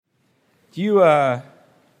Do you have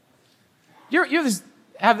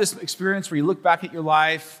this experience where you look back at your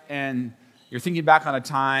life and you're thinking back on a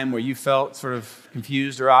time where you felt sort of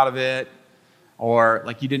confused or out of it, or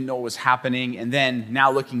like you didn't know what was happening, and then now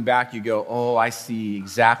looking back, you go, oh, I see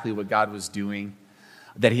exactly what God was doing,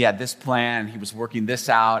 that he had this plan, he was working this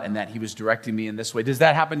out, and that he was directing me in this way. Does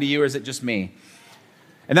that happen to you, or is it just me?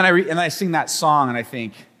 And then I sing that song, and I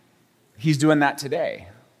think, he's doing that today.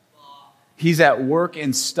 He's at work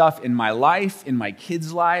in stuff in my life, in my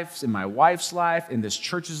kids' lives, in my wife's life, in this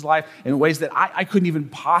church's life, in ways that I couldn't even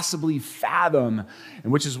possibly fathom,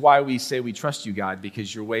 and which is why we say we trust you, God,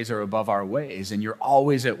 because your ways are above our ways, and you're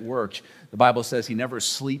always at work. The Bible says he never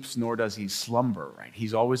sleeps, nor does he slumber, right?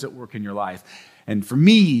 He's always at work in your life. And for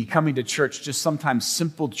me, coming to church, just sometimes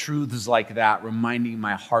simple truths like that, reminding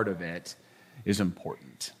my heart of it, is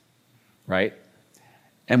important, right?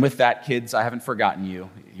 And with that, kids, I haven't forgotten you.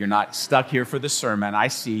 You're not stuck here for the sermon. I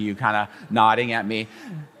see you kind of nodding at me.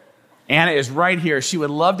 Anna is right here. She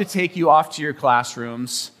would love to take you off to your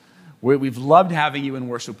classrooms. We've loved having you in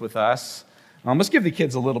worship with us. Let's give the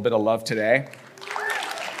kids a little bit of love today.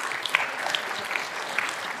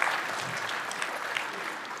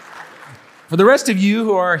 For the rest of you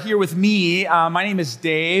who are here with me, my name is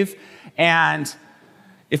Dave, and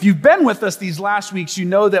if you've been with us these last weeks, you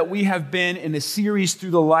know that we have been in a series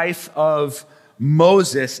through the life of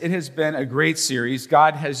Moses. It has been a great series.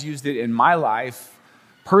 God has used it in my life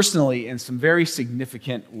personally in some very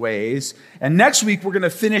significant ways. And next week, we're going to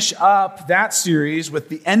finish up that series with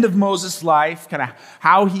the end of Moses' life, kind of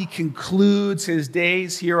how he concludes his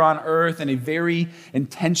days here on earth in a very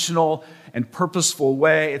intentional and purposeful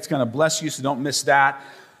way. It's going to bless you, so don't miss that.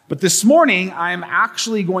 But this morning, I'm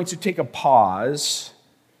actually going to take a pause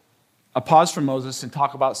from Moses and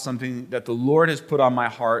talk about something that the Lord has put on my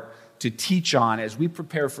heart to teach on as we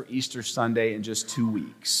prepare for Easter Sunday in just 2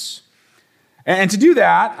 weeks. And to do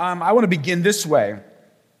that, I want to begin this way.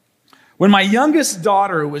 When my youngest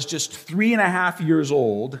daughter was just 3.5 years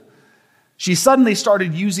old, she suddenly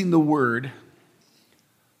started using the word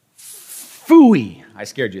phooey. I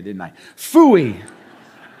scared you, didn't I? Phooey.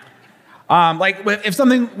 Like if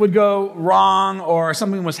something would go wrong or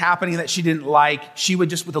something was happening that she didn't like, she would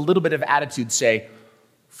just with a little bit of attitude say,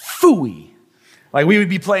 phooey. Like we would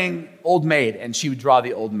be playing Old Maid and she would draw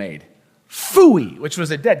the Old Maid. Phooey, which was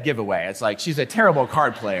a dead giveaway. It's like, she's a terrible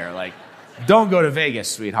card player. Like, don't go to Vegas,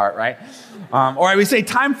 sweetheart, right? Or I would say,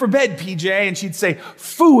 time for bed, PJ, and she'd say,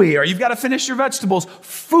 phooey, or you've got to finish your vegetables,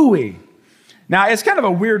 phooey. Now, it's kind of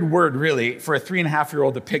a weird word, really, for a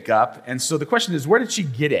 3.5-year-old to pick up. And so the question is, where did she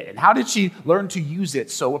get it? And how did she learn to use it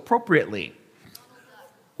so appropriately?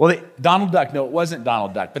 Well, Donald Duck. No, it wasn't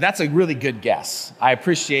Donald Duck. But that's a really good guess. I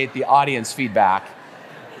appreciate the audience feedback.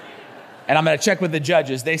 And I'm going to check with the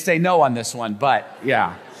judges. They say no on this one, but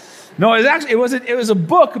yeah. No, it was a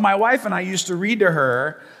book my wife and I used to read to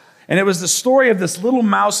her. And it was the story of this little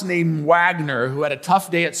mouse named Wagner who had a tough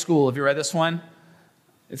day at school. Have you read this one?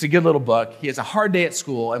 It's a good little book. He has a hard day at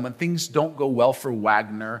school, and when things don't go well for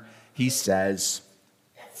Wagner, he says,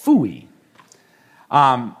 phooey.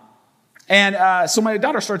 So my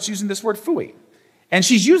daughter starts using this word phooey, and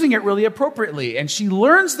she's using it really appropriately, and she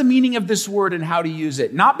learns the meaning of this word and how to use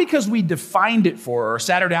it, not because we defined it for her or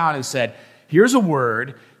sat her down and said, here's a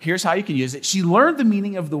word, here's how you can use it. She learned the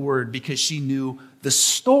meaning of the word because she knew the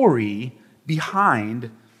story behind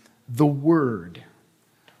the word.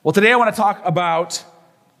 Well, today I want to talk about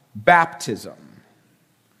baptism.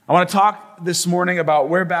 I want to talk this morning about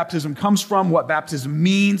where baptism comes from, what baptism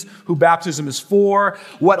means, who baptism is for,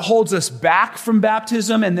 what holds us back from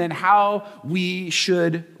baptism, and then how we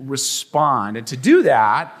should respond. And to do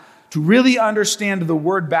that, to really understand the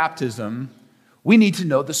word baptism, we need to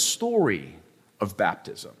know the story of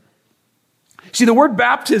baptism. See, the word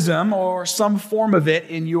baptism, or some form of it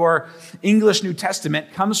in your English New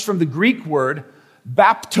Testament, comes from the Greek word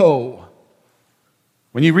bapto.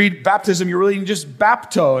 When you read baptism, you're reading just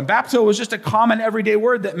bapto. And bapto was just a common everyday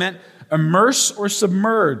word that meant immerse or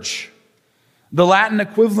submerge. The Latin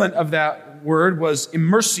equivalent of that word was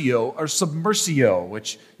immersio or submersio,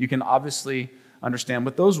 which you can obviously understand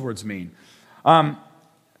what those words mean. But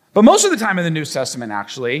most of the time in the New Testament,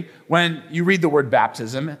 actually, when you read the word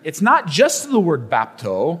baptism, it's not just the word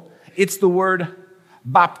bapto, it's the word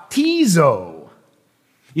baptizo.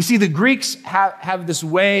 You see, the Greeks have this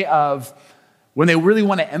way of, when they really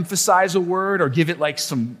want to emphasize a word or give it like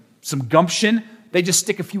some gumption, they just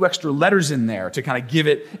stick a few extra letters in there to kind of give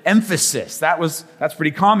it emphasis. That's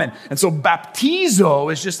pretty common. And so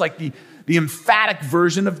baptizo is just like the emphatic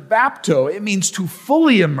version of bapto. It means to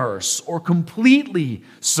fully immerse or completely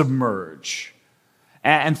submerge.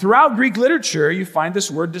 And throughout Greek literature, you find this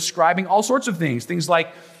word describing all sorts of things. Things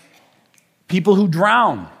like people who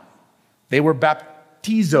drown. They were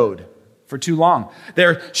baptizoed for too long.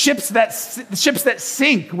 Ships that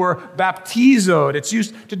sink were baptizoed. It's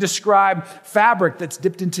used to describe fabric that's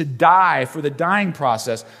dipped into dye for the dyeing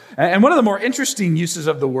process. And one of the more interesting uses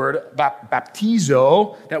of the word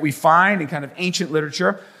baptizo that we find in kind of ancient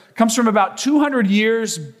literature comes from about 200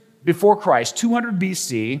 years before Christ, 200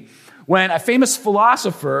 BC, when a famous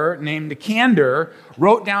philosopher named Nicander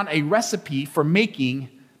wrote down a recipe for making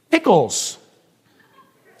pickles.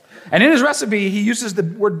 And in his recipe, he uses the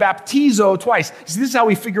word baptizo twice. See, this is how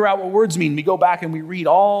we figure out what words mean. We go back and we read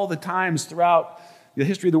all the times throughout the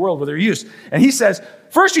history of the world where they're used. And he says,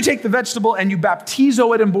 first you take the vegetable and you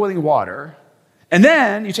baptizo it in boiling water. And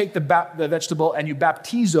then you take the vegetable and you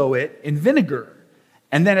baptizo it in vinegar.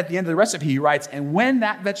 And then at the end of the recipe, he writes, and when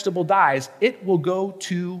that vegetable dies, it will go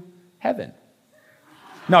to heaven.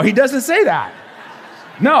 No, he doesn't say that.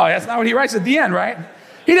 No, that's not what he writes at the end, right?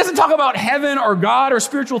 He doesn't talk about heaven or God or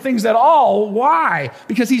spiritual things at all. Why?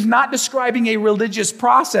 Because he's not describing a religious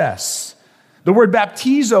process. The word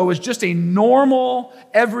baptizo is just a normal,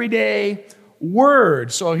 everyday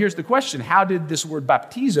word. So here's the question. How did this word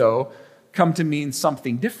baptizo come to mean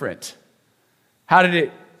something different? How did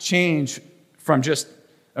it change from just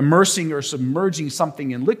immersing or submerging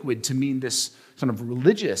something in liquid to mean this sort of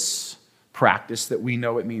religious practice that we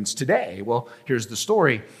know it means today? Well, here's the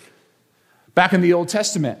story. Back in the Old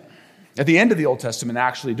Testament, at the end of the Old Testament,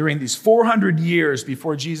 actually, during these 400 years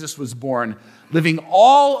before Jesus was born, living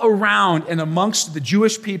all around and amongst the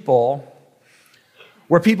Jewish people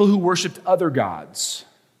were people who worshiped other gods.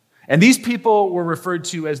 And these people were referred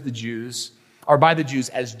to as the Jews, or by the Jews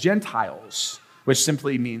as Gentiles, which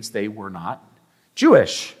simply means they were not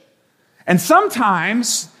Jewish. And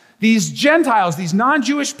sometimes these Gentiles, these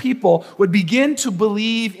non-Jewish people, would begin to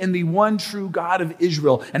believe in the one true God of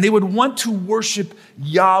Israel, and they would want to worship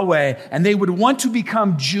Yahweh, and they would want to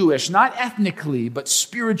become Jewish, not ethnically, but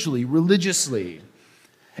spiritually, religiously.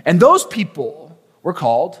 And those people were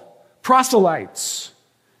called proselytes,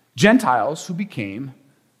 Gentiles who became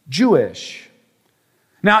Jewish.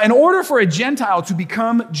 Now, in order for a Gentile to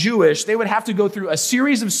become Jewish, they would have to go through a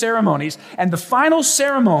series of ceremonies, and the final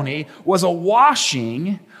ceremony was a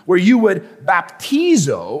washing where you would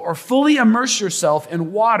baptizo or fully immerse yourself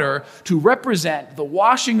in water to represent the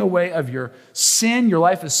washing away of your sin, your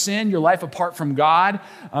life of sin, your life apart from God,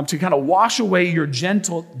 to kind of wash away your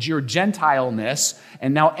Gentileness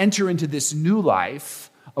and now enter into this new life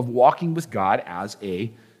of walking with God as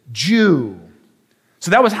a Jew. So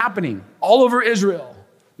that was happening all over Israel,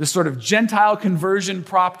 this sort of Gentile conversion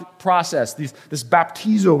process, this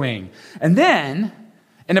baptizoing. And then,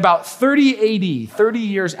 in about 30 AD, 30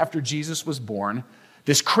 years after Jesus was born,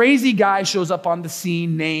 this crazy guy shows up on the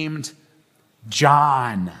scene named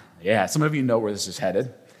John. Yeah, some of you know where this is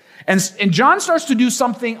headed. And John starts to do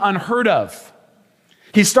something unheard of.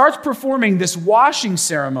 He starts performing this washing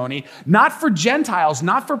ceremony, not for Gentiles,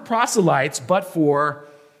 not for proselytes, but for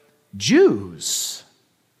Jews.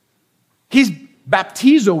 He's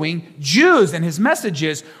baptizoing Jews, and his message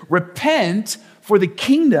is, repent, for the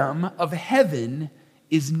kingdom of heaven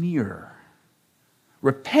is near.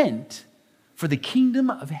 Repent, for the kingdom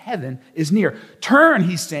of heaven is near. Turn,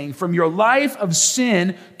 he's saying, from your life of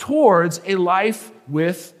sin towards a life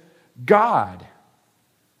with God.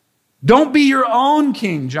 Don't be your own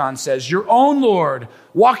king, John says, your own Lord.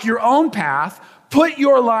 Walk your own path. Put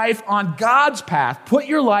your life on God's path. Put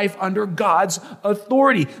your life under God's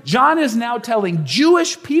authority. John is now telling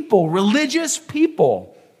Jewish people, religious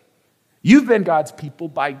people, you've been God's people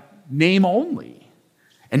by name only.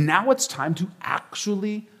 And now it's time to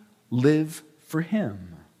actually live for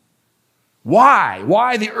him. Why?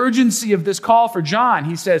 Why the urgency of this call for John?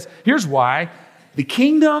 He says, here's why. The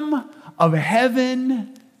kingdom of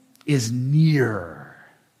heaven is near.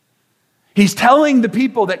 He's telling the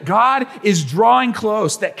people that God is drawing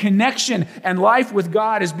close, that connection and life with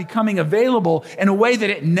God is becoming available in a way that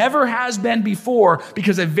it never has been before,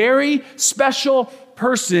 because a very special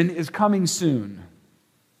person is coming soon.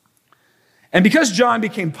 And because John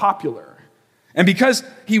became popular, and because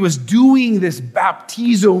he was doing this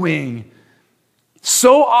baptizoing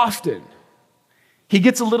so often, he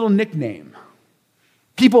gets a little nickname.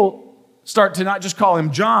 People start to not just call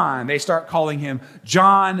him John, they start calling him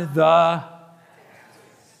John the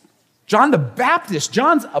Baptist.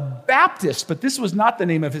 John's a Baptist, but this was not the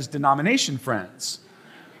name of his denomination, friends.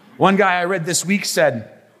 One guy I read this week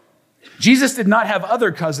said, Jesus did not have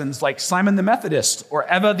other cousins like Simon the Methodist or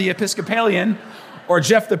Eva the Episcopalian or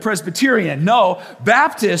Jeff the Presbyterian. No,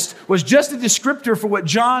 Baptist was just a descriptor for what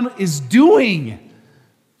John is doing.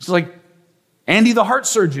 It's like Andy the heart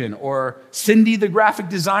surgeon, or Cindy the graphic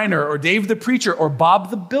designer, or Dave the preacher, or Bob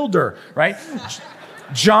the builder, right?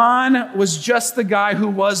 John was just the guy who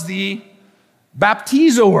was the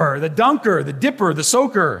baptizoer, the dunker, the dipper, the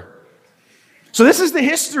soaker. So this is the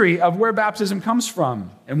history of where baptism comes from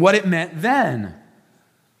and what it meant then.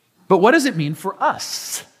 But what does it mean for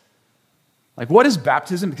us? Like, what is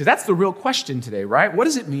baptism? Because that's the real question today, right? What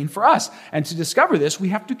does it mean for us? And to discover this, we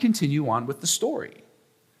have to continue on with the story.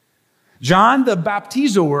 John the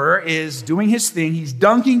baptizoer is doing his thing. He's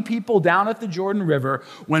dunking people down at the Jordan River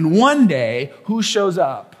when one day, who shows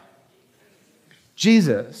up?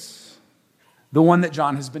 Jesus, the one that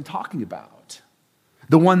John has been talking about.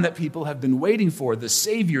 The one that people have been waiting for, the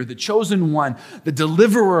Savior, the chosen one, the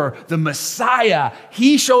deliverer, the Messiah.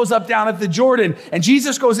 He shows up down at the Jordan, and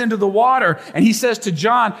Jesus goes into the water, and he says to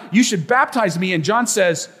John, "You should baptize me." And John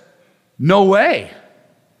says, "No way.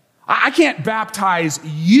 I can't baptize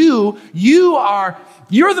you. You're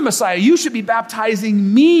the Messiah. You should be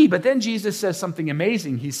baptizing me." But then Jesus says something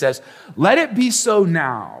amazing. He says, "Let it be so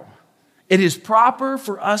now. It is proper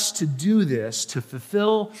for us to do this to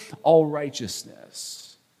fulfill all righteousness."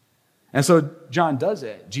 And so John does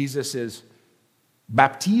it. Jesus is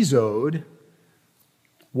baptizoed.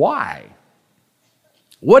 Why?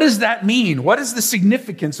 What does that mean? What is the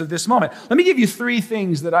significance of this moment? Let me give you three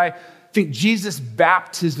things that I think Jesus'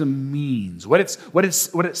 baptism means, what it's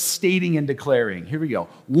stating and declaring. Here we go.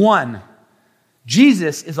 One,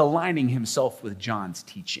 Jesus is aligning himself with John's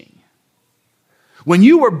teaching. When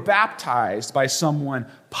you were baptized by someone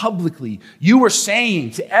publicly, you were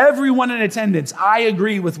saying to everyone in attendance, "I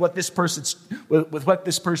agree with what this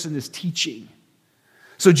person is teaching."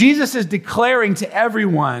 So Jesus is declaring to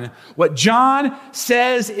everyone what John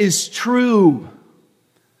says is true.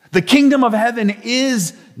 The kingdom of heaven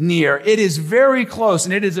is near. It is very close,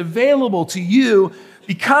 and it is available to you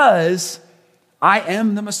because I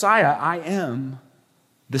am the Messiah. I am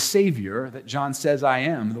the Savior that John says I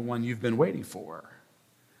am, the one you've been waiting for.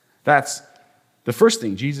 That's the first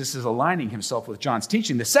thing. Jesus is aligning himself with John's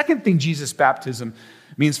teaching. The second thing Jesus' baptism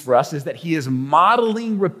means for us is that he is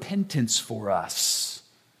modeling repentance for us.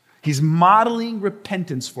 He's modeling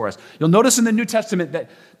repentance for us. You'll notice in the New Testament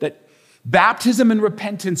that baptism and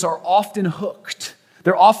repentance are often hooked.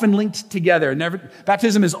 They're often linked together.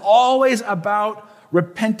 Baptism is always about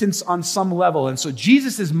repentance on some level. And so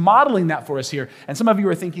Jesus is modeling that for us here. And some of you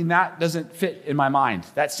are thinking, that doesn't fit in my mind.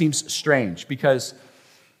 That seems strange because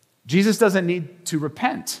Jesus doesn't need to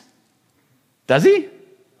repent. Does he?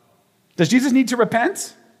 Does Jesus need to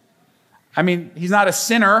repent? I mean, he's not a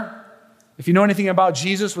sinner. If you know anything about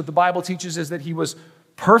Jesus, what the Bible teaches is that he was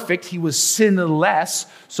perfect. He was sinless.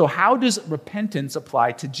 So how does repentance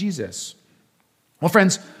apply to Jesus? Well,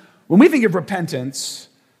 friends, when we think of repentance,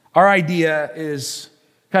 our idea is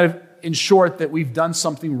kind of, in short, that we've done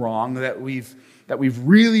something wrong, that we've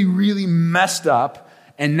really, really messed up,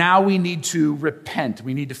 and now we need to repent.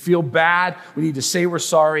 We need to feel bad. We need to say we're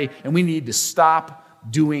sorry, and we need to stop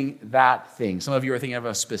doing that thing. Some of you are thinking of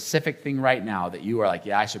a specific thing right now that you are like,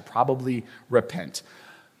 yeah, I should probably repent.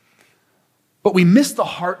 But we miss the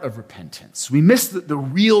heart of repentance. We miss the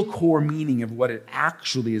real core meaning of what it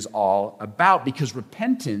actually is all about, because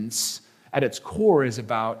repentance at its core is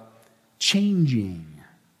about changing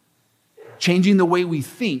the way we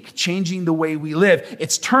think, changing the way we live.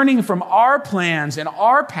 It's turning from our plans and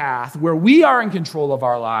our path, where we are in control of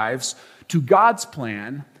our lives, to God's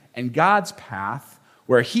plan and God's path,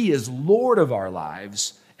 where he is Lord of our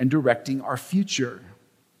lives and directing our future.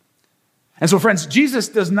 And so, friends, Jesus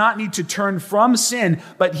does not need to turn from sin,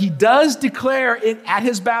 but he does declare it at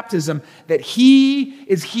his baptism that he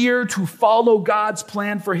is here to follow God's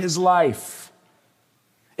plan for his life.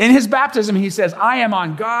 In his baptism, he says, I am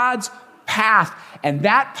on God's path. And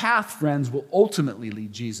that path, friends, will ultimately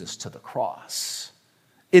lead Jesus to the cross.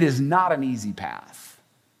 It is not an easy path.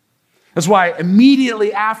 That's why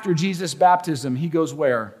immediately after Jesus' baptism, he goes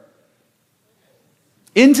where?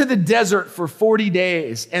 Into the desert for 40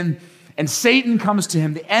 days. And Satan comes to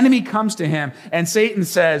him, the enemy comes to him, and Satan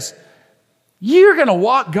says, you're going to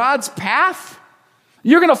walk God's path?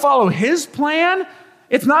 You're going to follow his plan?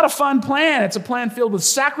 It's not a fun plan. It's a plan filled with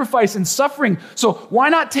sacrifice and suffering. So why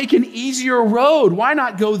not take an easier road? Why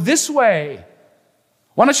not go this way?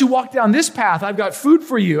 Why don't you walk down this path? I've got food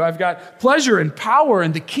for you. I've got pleasure and power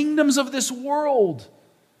and the kingdoms of this world.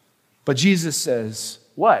 But Jesus says,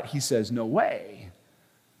 what? He says, no way.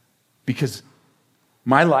 Because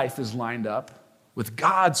my life is lined up with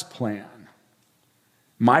God's plan.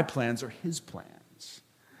 My plans are his plans.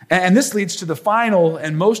 And this leads to the final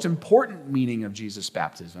and most important meaning of Jesus'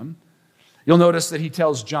 baptism. You'll notice that he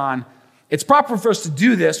tells John It's proper for us to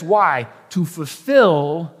do this. Why? To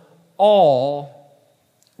fulfill all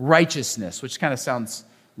righteousness, which kind of sounds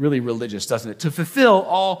really religious, doesn't it? To fulfill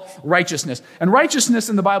all righteousness. And righteousness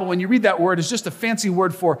in the Bible, when you read that word, is just a fancy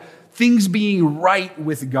word for things being right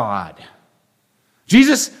with God.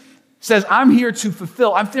 Jesus says, I'm here to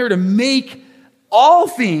fulfill, I'm there to make all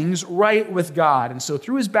things right with God. And so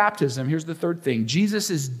through his baptism, here's the third thing, Jesus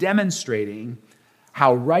is demonstrating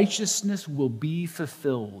how righteousness will be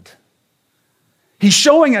fulfilled. He's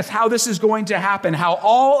showing us how this is going to happen, how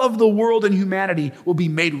all of the world and humanity will be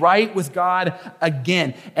made right with God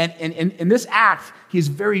again. And in this act, he is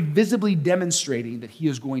very visibly demonstrating that he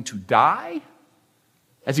is going to die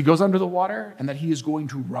as he goes under the water and that he is going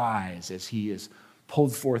to rise as he is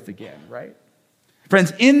pulled forth again, right?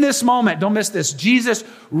 Friends, in this moment, don't miss this, Jesus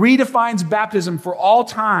redefines baptism for all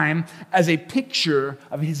time as a picture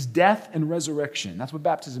of his death and resurrection. That's what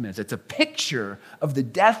baptism is. It's a picture of the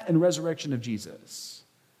death and resurrection of Jesus.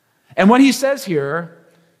 And what he says here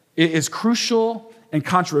is crucial and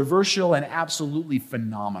controversial and absolutely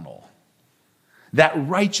phenomenal. That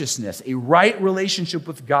righteousness, a right relationship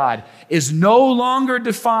with God, is no longer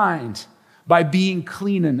defined by being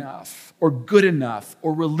clean enough or good enough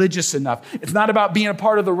or religious enough. It's not about being a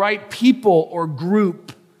part of the right people or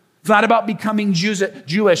group. It's not about becoming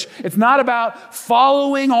Jewish. It's not about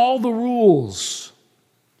following all the rules.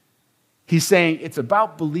 He's saying it's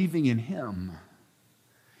about believing in him.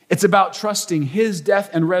 It's about trusting his death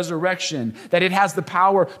and resurrection, that it has the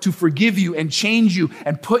power to forgive you and change you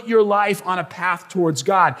and put your life on a path towards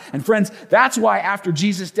God. And friends, that's why after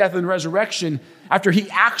Jesus' death and resurrection, after he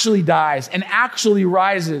actually dies and actually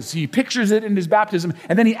rises, he pictures it in his baptism,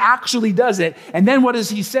 and then he actually does it. And then what does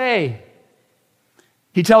he say?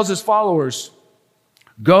 He tells his followers,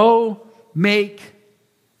 go make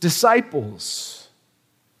disciples.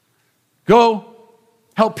 Go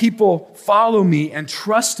help people follow me and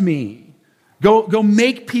trust me. Go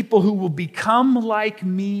make people who will become like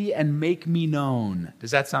me and make me known.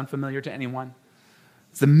 Does that sound familiar to anyone?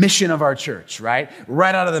 It's the mission of our church, right?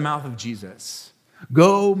 Right out of the mouth of Jesus.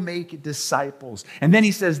 Go make disciples. And then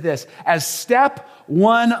he says this, as step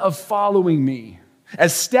one of following me,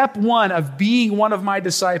 as step one of being one of my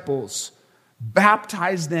disciples,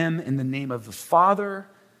 baptize them in the name of the Father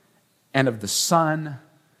and of the Son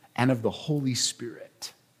and of the Holy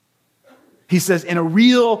Spirit. He says, in a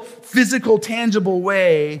real, physical, tangible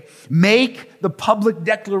way, make the public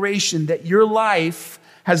declaration that your life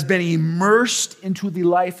has been immersed into the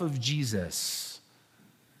life of Jesus.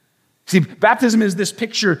 See, baptism is this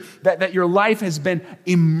picture that your life has been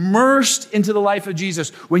immersed into the life of Jesus.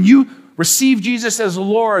 When you receive Jesus as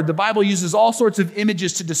Lord, the Bible uses all sorts of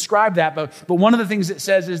images to describe that, but one of the things it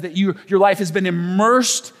says is that your life has been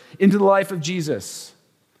immersed into the life of Jesus.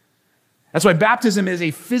 That's why baptism is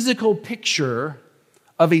a physical picture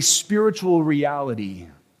of a spiritual reality.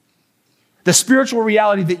 The spiritual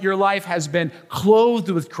reality that your life has been clothed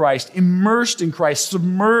with Christ, immersed in Christ,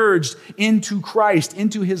 submerged into Christ,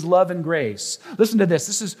 into his love and grace. Listen to this.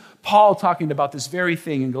 This is Paul talking about this very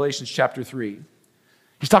thing in Galatians chapter 3.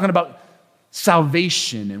 He's talking about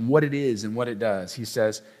salvation and what it is and what it does. He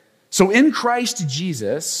says, so in Christ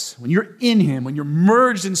Jesus, when you're in him, when you're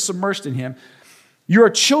merged and submersed in him, you're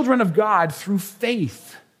children of God through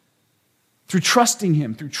faith, through trusting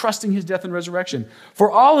him, through trusting his death and resurrection. For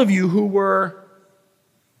all of you who were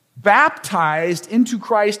baptized into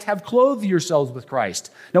Christ have clothed yourselves with Christ.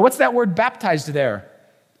 Now, what's that word baptized there?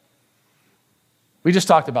 We just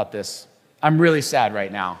talked about this. I'm really sad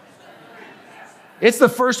right now. It's the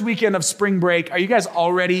first weekend of spring break. Are you guys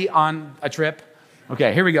already on a trip?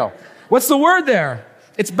 Okay, here we go. What's the word there?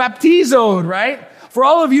 It's baptizoed, right? For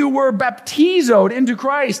all of you were baptizoed into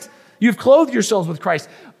Christ. You've clothed yourselves with Christ.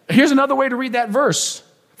 Here's another way to read that verse.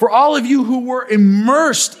 For all of you who were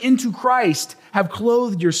immersed into Christ have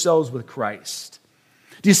clothed yourselves with Christ.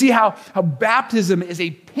 Do you see how baptism is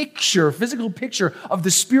a picture, physical picture of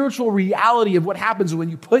the spiritual reality of what happens when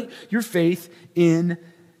you put your faith in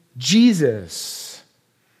Jesus?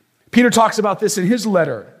 Peter talks about this in his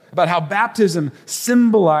letter, about how baptism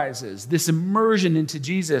symbolizes this immersion into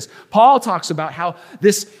Jesus. Paul talks about how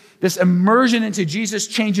this immersion into Jesus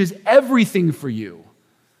changes everything for you.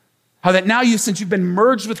 How that now since you've been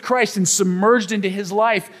merged with Christ and submerged into his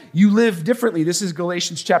life, you live differently. This is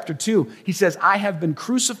Galatians chapter 2. He says, I have been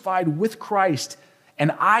crucified with Christ,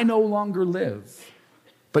 and I no longer live,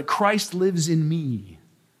 but Christ lives in me.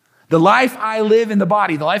 The life I live in the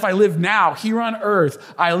body, the life I live now here on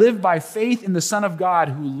earth, I live by faith in the Son of God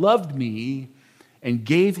who loved me and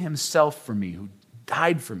gave himself for me, who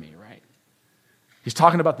died for me, right? He's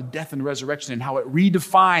talking about the death and resurrection and how it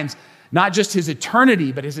redefines not just his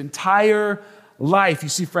eternity, but his entire life. You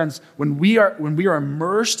see, friends, when we are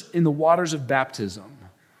immersed in the waters of baptism,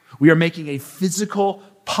 we are making a physical,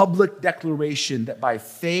 public declaration that by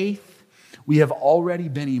faith, we have already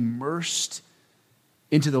been immersed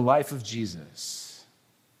into the life of Jesus.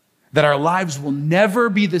 That our lives will never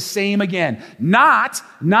be the same again. Not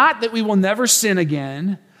that we will never sin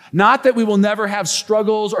again, not that we will never have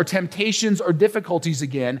struggles or temptations or difficulties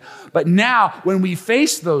again, but now when we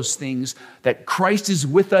face those things, that Christ is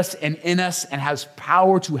with us and in us and has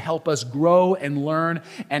power to help us grow and learn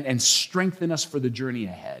and strengthen us for the journey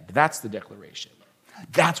ahead. That's the declaration.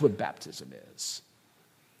 That's what baptism is.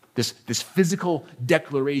 This physical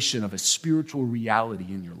declaration of a spiritual reality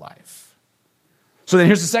in your life. So then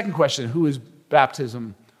here's the second question. Who is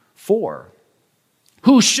baptism for?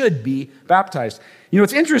 Who should be baptized? You know,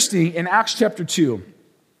 it's interesting, in Acts chapter 2,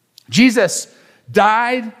 Jesus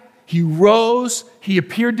died, he rose, he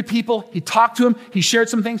appeared to people, he talked to them, he shared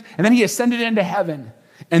some things, and then he ascended into heaven.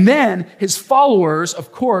 And then his followers,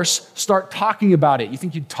 of course, start talking about it. You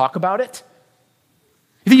think you'd talk about it?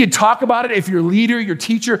 You think you'd talk about it if your leader, your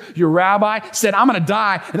teacher, your rabbi said, I'm going to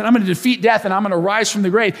die, and then I'm going to defeat death, and I'm going to rise from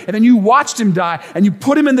the grave. And then you watched him die, and you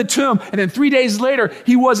put him in the tomb, and then 3 days later,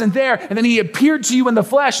 he wasn't there, and then he appeared to you in the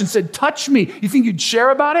flesh and said, touch me. You think you'd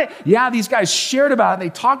share about it? Yeah, these guys shared about it.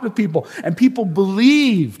 They talked with people, and people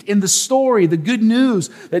believed in the story, the good news,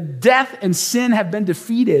 that death and sin have been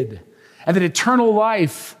defeated, and that eternal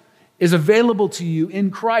life is available to you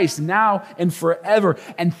in Christ now and forever.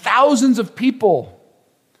 And thousands of people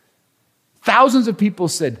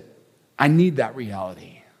said, I need that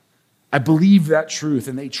reality. I believe that truth.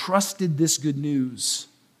 And they trusted this good news.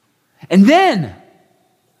 And then,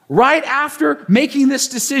 right after making this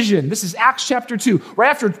decision, this is Acts chapter 2, right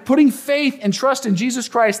after putting faith and trust in Jesus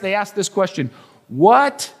Christ, they asked this question,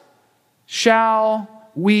 what shall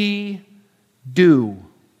we do?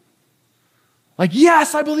 Like,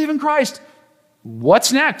 yes, I believe in Christ.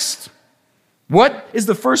 What's next? What is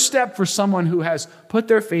the first step for someone who has put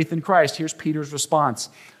their faith in Christ? Here's Peter's response.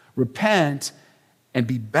 Repent and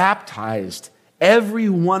be baptized, every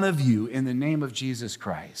one of you, in the name of Jesus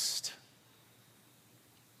Christ.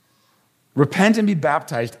 Repent and be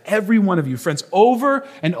baptized, every one of you. Friends, over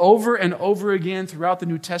and over and over again throughout the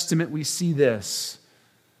New Testament, we see this.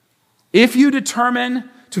 If you determine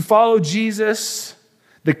to follow Jesus,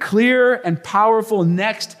 the clear and powerful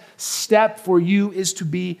next step for you is to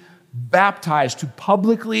be baptized, to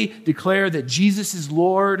publicly declare that Jesus is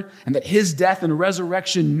Lord and that his death and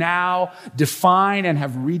resurrection now define and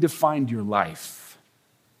have redefined your life.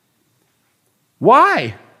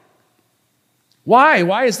 Why?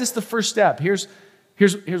 Why is this the first step? Here's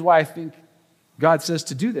why I think God says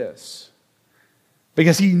to do this.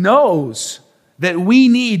 Because he knows that we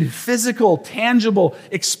need physical, tangible,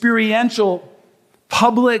 experiential,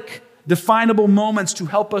 public, definable moments to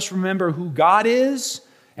help us remember who God is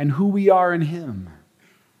and who we are in him.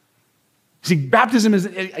 See, baptism is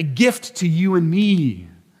a gift to you and me.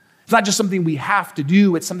 It's not just something we have to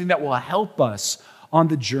do, it's something that will help us on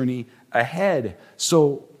the journey ahead.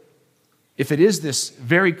 So, if it is this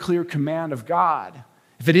very clear command of God,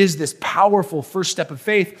 if it is this powerful first step of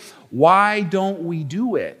faith, why don't we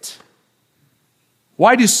do it?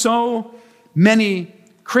 Why do so many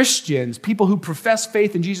Christians, people who profess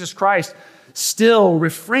faith in Jesus Christ, still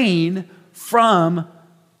refrain from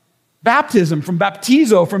baptism, from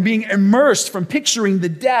baptizo, from being immersed, from picturing the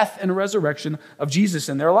death and resurrection of Jesus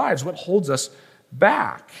in their lives? What holds us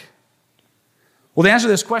back? Well, to answer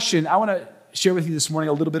this question, I want to share with you this morning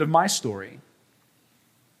a little bit of my story.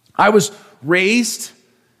 I was raised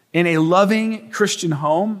in a loving Christian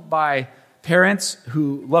home by parents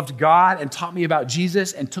who loved God and taught me about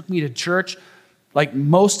Jesus and took me to church like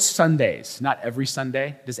most Sundays. Not every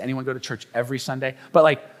Sunday. Does anyone go to church every Sunday? But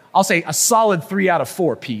like, I'll say a solid 3 out of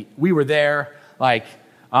 4, Pete. We were there,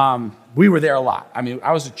 we were there a lot. I mean,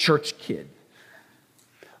 I was a church kid.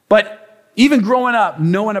 But even growing up,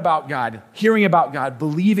 knowing about God, hearing about God,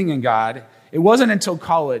 believing in God, it wasn't until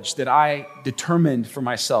college that I determined for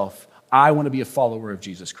myself, I want to be a follower of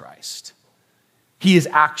Jesus Christ. He is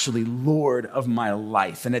actually Lord of my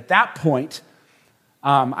life. And at that point,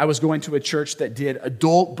 I was going to a church that did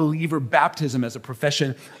adult believer baptism as a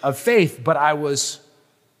profession of faith, but I was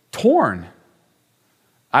torn.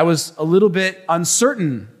 I was a little bit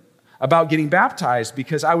uncertain about getting baptized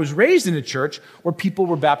because I was raised in a church where people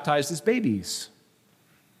were baptized as babies.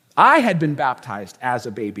 I had been baptized as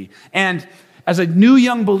a baby. And as a new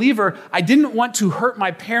young believer, I didn't want to hurt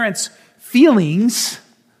my parents' feelings,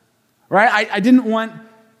 right? I didn't want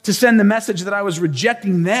to send the message that I was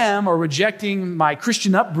rejecting them or rejecting my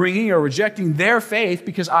Christian upbringing or rejecting their faith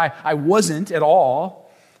because I wasn't at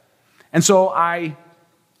all. And so I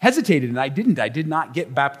hesitated and I did not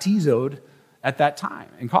get baptizoed at that time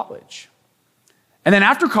in college. And then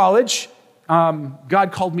after college,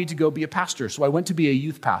 God called me to go be a pastor. So I went to be a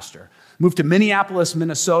youth pastor. Moved to Minneapolis,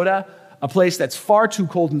 Minnesota, a place that's far too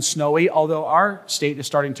cold and snowy, although our state is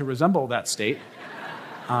starting to resemble that state.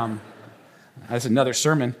 That's another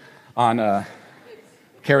sermon on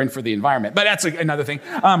caring for the environment, but that's another thing.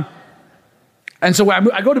 And so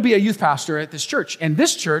I go to be a youth pastor at this church, and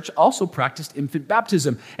this church also practiced infant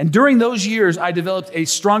baptism. And during those years, I developed a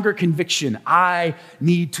stronger conviction. I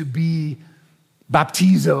need to be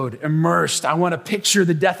baptizoed, immersed. I want to picture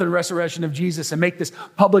the death and resurrection of Jesus and make this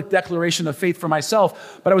public declaration of faith for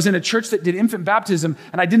myself. But I was in a church that did infant baptism,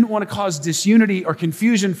 and I didn't want to cause disunity or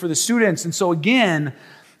confusion for the students. And so again,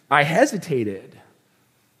 I hesitated.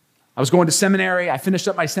 I was going to seminary. I finished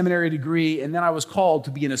up my seminary degree, and then I was called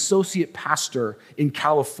to be an associate pastor in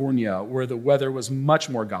California, where the weather was much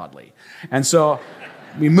more godly. And so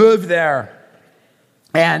we moved there,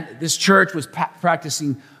 and this church was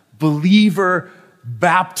practicing believer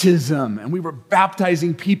baptism, and we were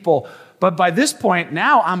baptizing people. But by this point,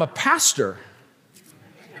 now I'm a pastor.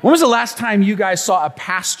 When was the last time you guys saw a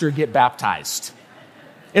pastor get baptized?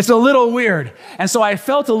 It's a little weird. And so I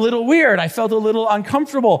felt a little weird. I felt a little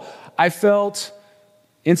uncomfortable. I felt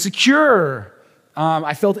insecure.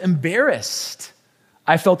 I felt embarrassed.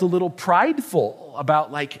 I felt a little prideful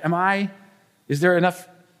about is there enough?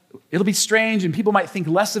 It'll be strange and people might think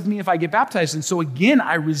less of me if I get baptized. And so again,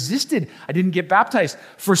 I resisted. I didn't get baptized.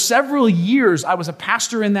 For several years, I was a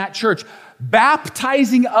pastor in that church,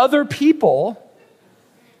 baptizing other people,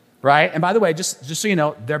 right? And by the way, just so you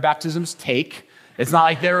know, their baptisms take. It's not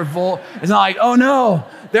like it's not like, oh no,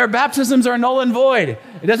 their baptisms are null and void.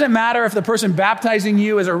 It doesn't matter if the person baptizing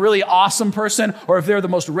you is a really awesome person or if they're the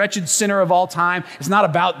most wretched sinner of all time. It's not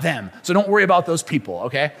about them. So don't worry about those people,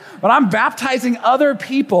 okay? But I'm baptizing other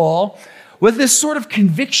people with this sort of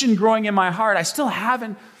conviction growing in my heart. I still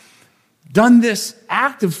haven't done this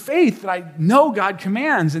act of faith that I know God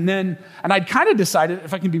commands. And I'd kind of decided,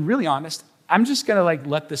 if I can be really honest, I'm just going to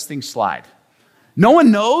let this thing slide. No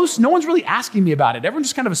one knows. No one's really asking me about it. Everyone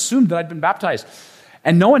just kind of assumed that I'd been baptized.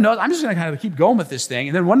 And no one knows. I'm just going to kind of keep going with this thing.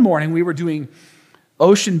 And then one morning we were doing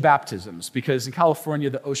ocean baptisms because in California,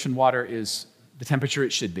 the ocean water is the temperature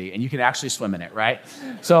it should be. And you can actually swim in it, right?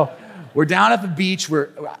 So we're down at the beach where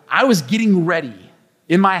I was getting ready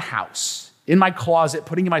in my house, in my closet,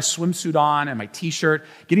 putting my swimsuit on and my t-shirt,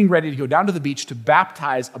 getting ready to go down to the beach to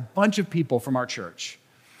baptize a bunch of people from our church.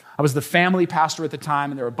 I was the family pastor at the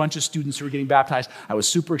time, and there were a bunch of students who were getting baptized. I was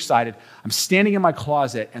super excited. I'm standing in my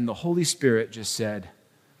closet, and the Holy Spirit just said,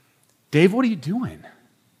 Dave, what are you doing?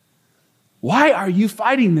 Why are you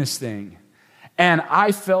fighting this thing? And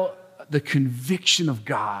I felt the conviction of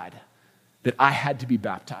God that I had to be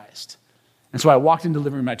baptized. And so I walked into the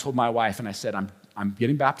living room, and I told my wife, and I said, I'm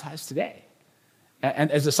getting baptized today.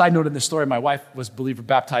 And as a side note in this story, my wife was believer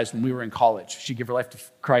baptized when we were in college. She gave her life to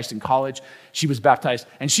Christ in college. She was baptized.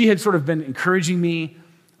 And she had sort of been encouraging me,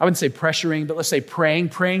 I wouldn't say pressuring, but let's say praying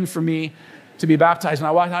for me to be baptized. And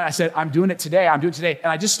I walked out, I said, I'm doing it today.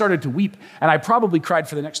 And I just started to weep. And I probably cried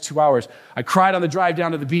for the next 2 hours. I cried on the drive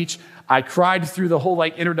down to the beach. I cried through the whole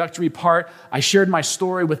introductory part. I shared my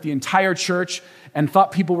story with the entire church and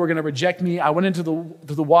thought people were going to reject me. I went into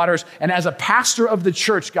the waters, and as a pastor of the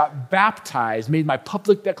church, got baptized, made my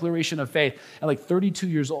public declaration of faith at 32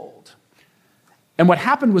 years old. And what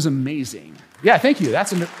happened was amazing. Yeah, thank you.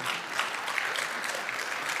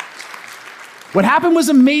 What happened was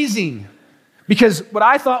amazing because what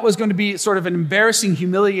I thought was going to be sort of an embarrassing,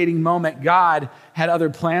 humiliating moment, God had other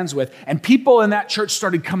plans with. And people in that church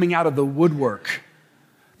started coming out of the woodwork.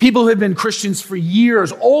 People who had been Christians for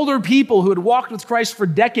years, older people who had walked with Christ for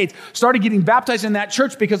decades, started getting baptized in that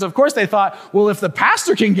church because, of course, they thought, well, if the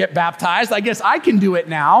pastor can get baptized, I guess I can do it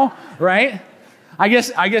now, right? I guess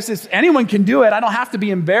if anyone can do it, I don't have to be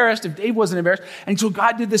embarrassed if Dave wasn't embarrassed. And so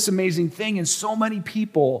God did this amazing thing, and so many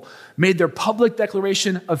people made their public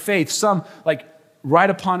declaration of faith, some right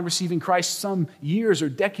upon receiving Christ, some years or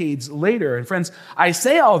decades later. And friends, I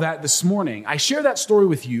say all that this morning. I share that story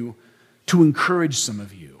with you to encourage some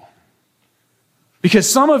of you. Because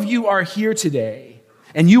some of you are here today,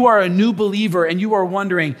 and you are a new believer, and you are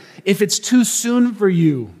wondering if it's too soon for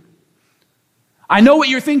you. I know what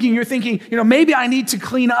you're thinking. You're thinking, maybe I need to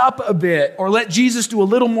clean up a bit or let Jesus do a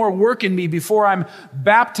little more work in me before I'm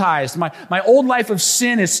baptized. My old life of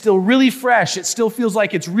sin is still really fresh. It still feels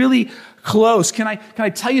like it's really close. Can I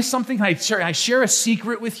tell you something? Can I share a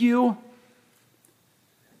secret with you?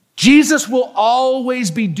 Jesus will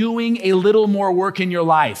always be doing a little more work in your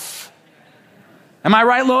life. Am I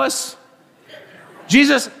right, Lois?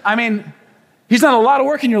 Jesus, he's done a lot of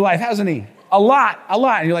work in your life, hasn't he? A lot.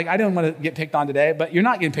 And you're like, I didn't want to get picked on today, but you're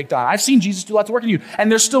not getting picked on. I've seen Jesus do lots of work in you,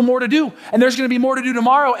 and there's still more to do. And there's going to be more to do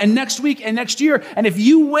tomorrow and next week and next year. And if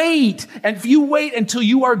you wait until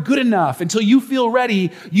you are good enough, until you feel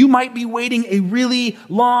ready, you might be waiting a really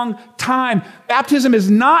long time. Baptism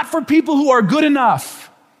is not for people who are good enough.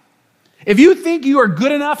 If you think you are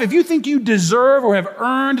good enough, if you think you deserve or have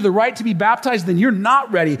earned the right to be baptized, then you're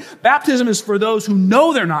not ready. Baptism is for those who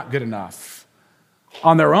know they're not good enough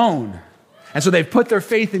on their own. And so they've put their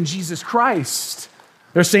faith in Jesus Christ.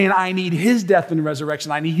 They're saying, I need his death and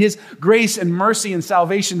resurrection. I need his grace and mercy and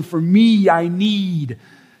salvation for me. I need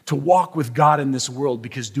to walk with God in this world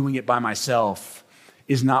because doing it by myself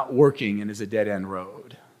is not working and is a dead-end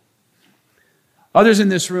road. Others in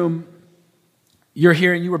this room, you're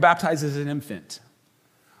here and you were baptized as an infant.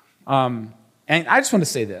 And I just want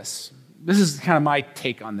to say this. This is kind of my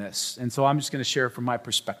take on this. And so I'm just going to share from my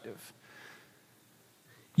perspective.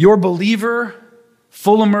 Your believer,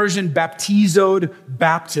 full immersion, baptizoed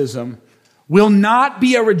baptism will not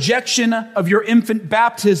be a rejection of your infant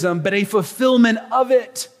baptism, but a fulfillment of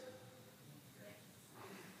it.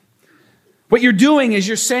 What you're doing is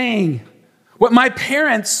you're saying, what my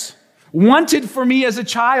parents wanted for me as a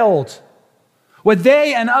child, what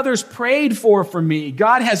they and others prayed for me,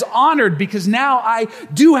 God has honored because now I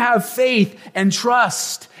do have faith and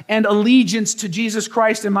trust and allegiance to Jesus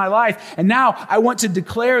Christ in my life. And now I want to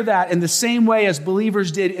declare that in the same way as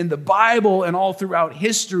believers did in the Bible and all throughout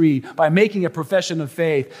history by making a profession of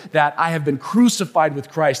faith that I have been crucified with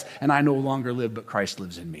Christ and I no longer live, but Christ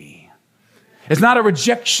lives in me. It's not a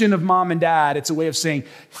rejection of mom and dad. It's a way of saying,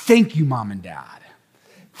 thank you, mom and dad.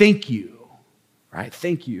 Thank you, right?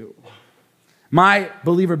 Thank you. My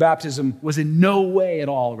believer baptism was in no way at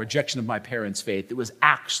all a rejection of my parents' faith. It was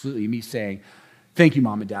absolutely me saying, thank you,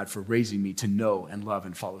 mom and dad, for raising me to know and love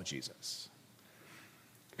and follow Jesus.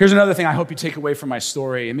 Here's another thing I hope you take away from my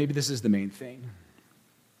story, and maybe this is the main thing.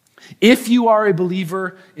 If you are a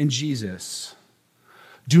believer in Jesus,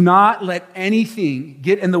 do not let anything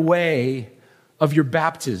get in the way of your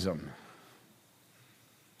baptism.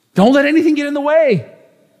 Don't let anything get in the way.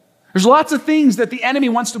 There's lots of things that the enemy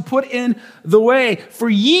wants to put in the way. For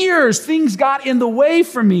years, things got in the way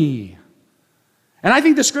for me. And I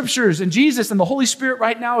think the scriptures and Jesus and the Holy Spirit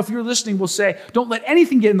right now, if you're listening, will say, don't let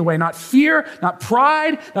anything get in the way. Not fear, not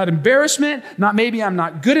pride, not embarrassment, not maybe I'm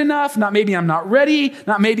not good enough, not maybe I'm not ready,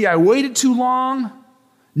 not maybe I waited too long.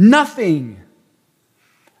 Nothing.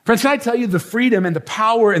 Friends, can I tell you the freedom and the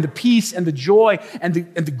power and the peace and the joy and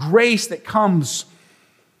the grace that comes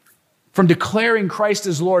from declaring Christ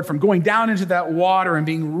as Lord, from going down into that water and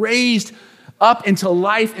being raised up into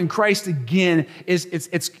life in Christ again, it's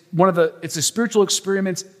a spiritual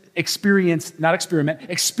experience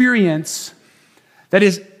that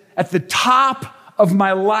is at the top of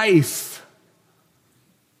my life.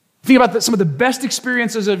 Think about some of the best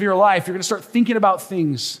experiences of your life. You're going to start thinking about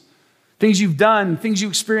things you've done, things you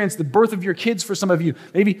experienced, the birth of your kids for some of you,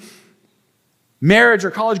 maybe marriage or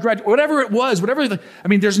college graduate, whatever it was,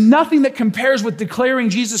 there's nothing that compares with declaring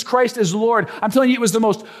Jesus Christ as Lord. I'm telling you, it was the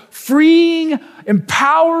most freeing,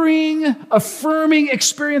 empowering, affirming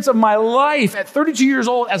experience of my life at 32 years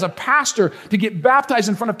old as a pastor to get baptized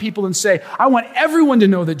in front of people and say, I want everyone to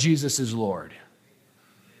know that Jesus is Lord.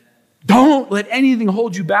 Don't let anything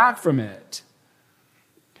hold you back from it.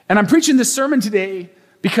 And I'm preaching this sermon today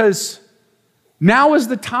because now is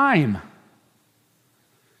the time.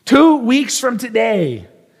 2 weeks from today,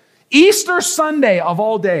 Easter Sunday of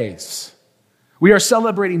all days, we are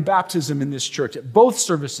celebrating baptism in this church at both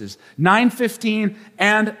services, 9:15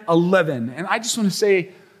 and 11. And I just want to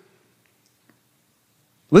say,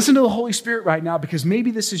 listen to the Holy Spirit right now, because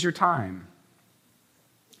maybe this is your time.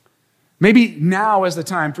 Maybe now is the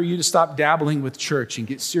time for you to stop dabbling with church and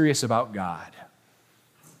get serious about God.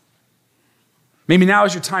 Maybe now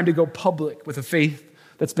is your time to go public with a faith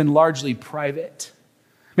that's been largely private.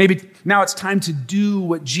 Maybe now it's time to do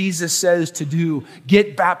what Jesus says to do.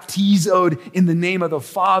 Get baptizoed in the name of the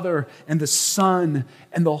Father and the Son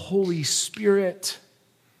and the Holy Spirit.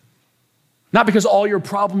 Not because all your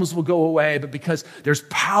problems will go away, but because there's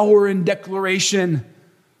power in declaration.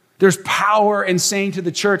 There's power in saying to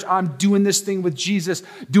the church, I'm doing this thing with Jesus.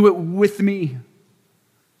 Do it with me.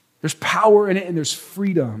 There's power in it and there's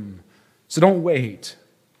freedom. So don't wait.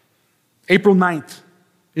 April 9th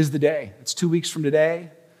is the day. It's 2 weeks from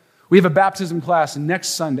today. We have a baptism class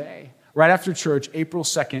next Sunday, right after church, April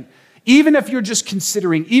 2nd, Even if you're just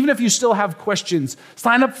considering, even if you still have questions,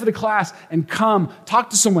 sign up for the class and come, talk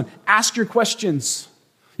to someone, ask your questions.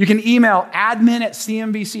 You can email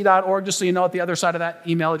admin@cmbc.org, just so you know what the other side of that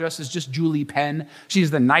email address is, just Julie Penn. She's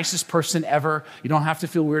the nicest person ever. You don't have to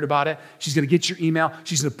feel weird about it. She's going to get your email.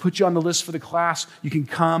 She's going to put you on the list for the class. You can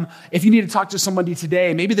come. If you need to talk to somebody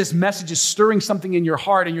today, maybe this message is stirring something in your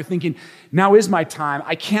heart and you're thinking, now is my time.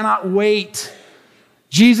 I cannot wait.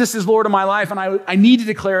 Jesus is Lord of my life, and I need to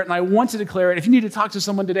declare it, and I want to declare it. If you need to talk to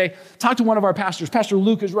someone today, talk to one of our pastors. Pastor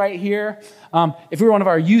Luke is right here. If you're one of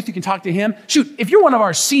our youth, you can talk to him. Shoot, if you're one of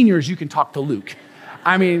our seniors, you can talk to Luke.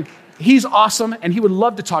 I mean, he's awesome, and he would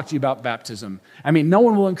love to talk to you about baptism. I mean, no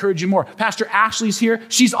one will encourage you more. Pastor Ashley's here.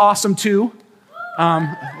 She's awesome, too.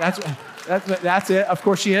 That's it. Of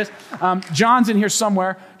course she is. John's in here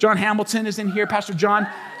somewhere. John Hamilton is in here. Pastor John.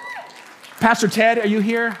 Pastor Ted, are you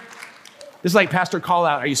here? This is like pastor call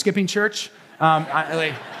out. Are you skipping church?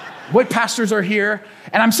 What pastors are here?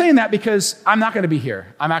 And I'm saying that because I'm not going to be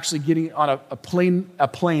here. I'm actually getting on a plane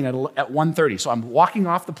at 1:30. So I'm walking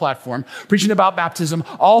off the platform, preaching about baptism,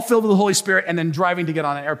 all filled with the Holy Spirit, and then driving to get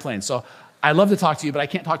on an airplane. So I love to talk to you, but I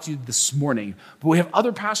can't talk to you this morning. But we have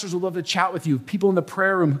other pastors who love to chat with you, people in the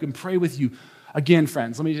prayer room who can pray with you. Again,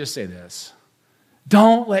 friends, let me just say this.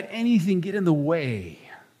 Don't let anything get in the way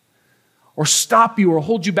or stop you or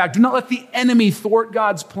hold you back. Do not let the enemy thwart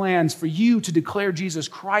God's plans for you to declare Jesus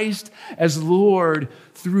Christ as Lord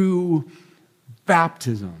through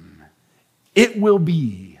baptism. It will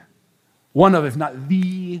be one of, if not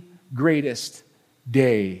the greatest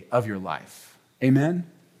day of your life. Amen?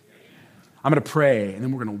 I'm going to pray, and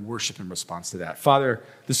then we're going to worship in response to that. Father,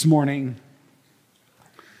 this morning,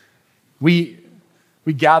 we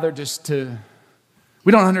gather just to...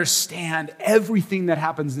 We don't understand everything that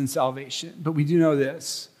happens in salvation, but we do know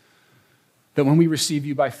this, that when we receive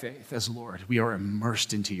you by faith as Lord, we are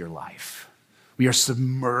immersed into your life. We are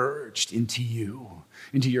submerged into you,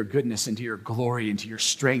 into your goodness, into your glory, into your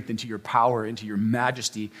strength, into your power, into your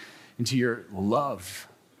majesty, into your love.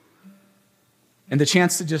 And the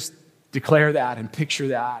chance to just declare that and picture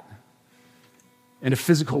that in a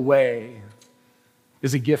physical way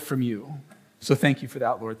is a gift from you. So thank you for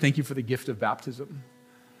that, Lord. Thank you for the gift of baptism.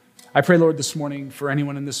 I pray, Lord, this morning for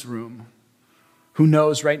anyone in this room who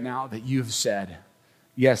knows right now that you've said,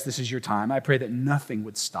 yes, this is your time. I pray that nothing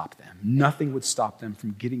would stop them. Nothing would stop them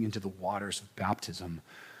from getting into the waters of baptism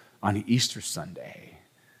on Easter Sunday.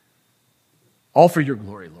 All for your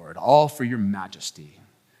glory, Lord. All for your majesty.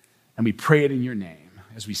 And we pray it in your name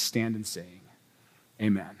as we stand and sing.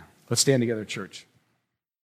 Amen. Let's stand together, church.